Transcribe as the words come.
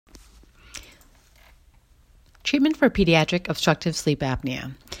Treatment for pediatric obstructive sleep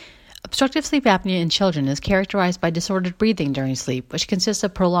apnea. Obstructive sleep apnea in children is characterized by disordered breathing during sleep, which consists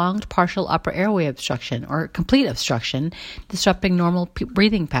of prolonged partial upper airway obstruction or complete obstruction, disrupting normal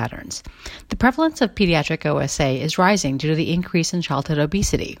breathing patterns. The prevalence of pediatric OSA is rising due to the increase in childhood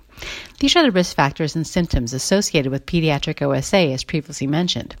obesity. These are the risk factors and symptoms associated with pediatric OSA, as previously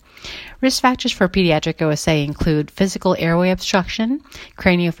mentioned. Risk factors for pediatric OSA include physical airway obstruction,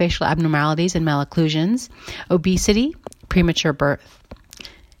 craniofacial abnormalities and malocclusions, obesity, premature birth.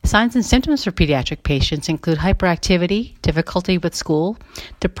 Signs and symptoms for pediatric patients include hyperactivity, difficulty with school,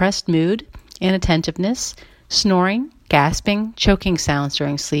 depressed mood, inattentiveness, snoring, gasping, choking sounds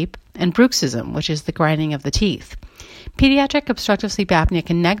during sleep, and bruxism, which is the grinding of the teeth. Pediatric obstructive sleep apnea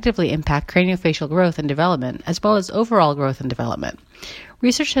can negatively impact craniofacial growth and development, as well as overall growth and development.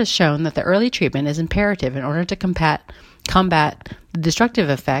 Research has shown that the early treatment is imperative in order to combat the destructive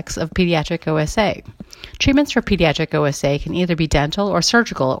effects of pediatric OSA. Treatments for pediatric OSA can either be dental or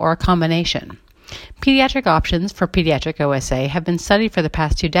surgical or a combination. Pediatric options for pediatric OSA have been studied for the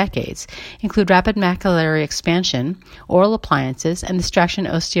past 2 decades, include rapid maxillary expansion, oral appliances, and distraction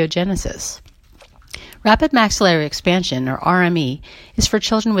osteogenesis. Rapid maxillary expansion, or RME, is for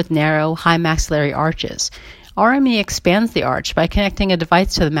children with narrow, high maxillary arches. RME expands the arch by connecting a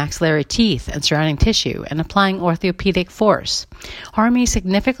device to the maxillary teeth and surrounding tissue and applying orthopedic force. RME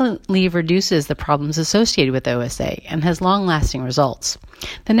significantly reduces the problems associated with OSA and has long-lasting results.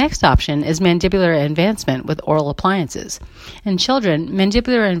 The next option is mandibular advancement with oral appliances. In children,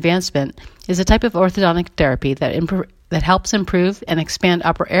 mandibular advancement is a type of orthodontic therapy that helps improve and expand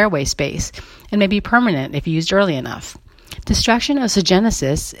upper airway space and may be permanent if used early enough. Distraction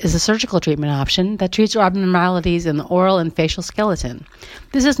osteogenesis is a surgical treatment option that treats abnormalities in the oral and facial skeleton.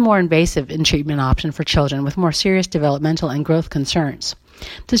 This is more invasive in treatment option for children with more serious developmental and growth concerns.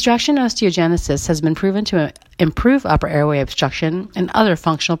 Distraction osteogenesis has been proven to improve upper airway obstruction and other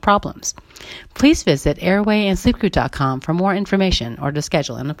functional problems. Please visit airwayandsleepgroup.com for more information or to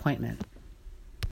schedule an appointment.